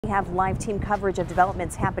We have live team coverage of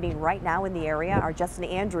developments happening right now in the area. Our Justin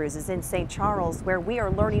Andrews is in St. Charles, where we are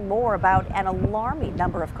learning more about an alarming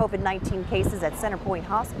number of COVID-19 cases at CenterPointe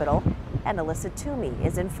Hospital. And Alyssa Toomey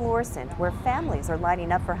is in Florissant, where families are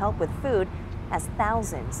lining up for help with food as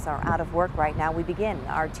thousands are out of work right now. We begin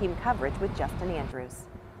our team coverage with Justin Andrews.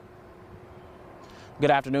 Good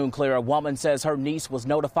afternoon, Claire. A woman says her niece was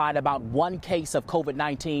notified about one case of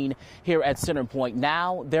COVID-19 here at CenterPointe.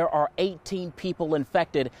 Now there are 18 people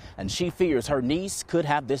infected, and she fears her niece could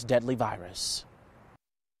have this deadly virus.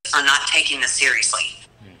 Are not taking this seriously,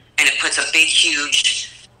 and it puts a big,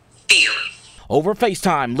 huge fear. Over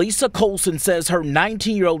FaceTime, Lisa Coulson says her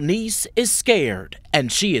 19-year-old niece is scared,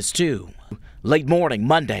 and she is too. Late morning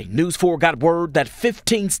Monday, News 4 got word that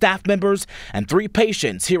 15 staff members and 3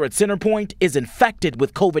 patients here at CenterPointe is infected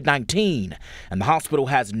with COVID-19, and the hospital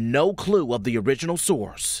has no clue of the original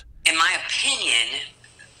source. In my opinion,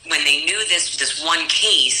 when they knew this one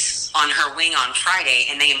case on her wing on Friday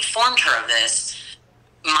and they informed her of this,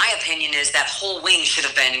 my opinion is that whole wing should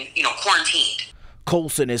have been, quarantined.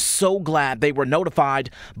 Coulson is so glad they were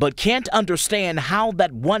notified, but can't understand how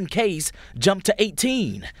that one case jumped to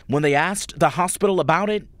 18. When they asked the hospital about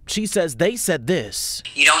it, she says they said this.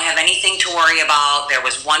 You don't have anything to worry about. There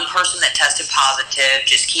was one person that tested positive.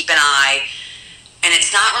 Just keep an eye. And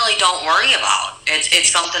it's not really don't worry about. It's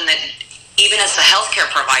something that even as a healthcare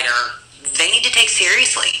provider, they need to take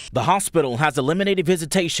seriously. The hospital has eliminated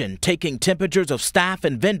visitation, taking temperatures of staff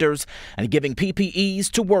and vendors and giving PPEs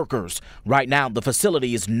to workers. Right now, the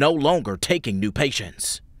facility is no longer taking new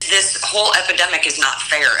patients. This whole epidemic is not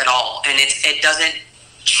fair at all, and it doesn't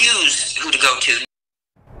choose who to go to.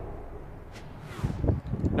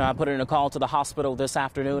 Now, I put in a call to the hospital this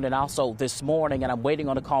afternoon and also this morning, and I'm waiting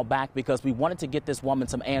on a call back because we wanted to get this woman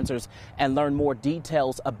some answers and learn more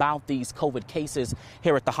details about these COVID cases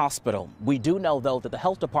here at the hospital. We do know, though, that the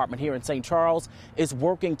health department here in St. Charles is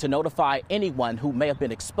working to notify anyone who may have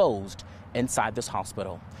been exposed inside this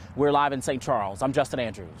hospital. We're live in St. Charles. I'm Justin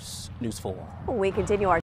Andrews, News 4. We continue our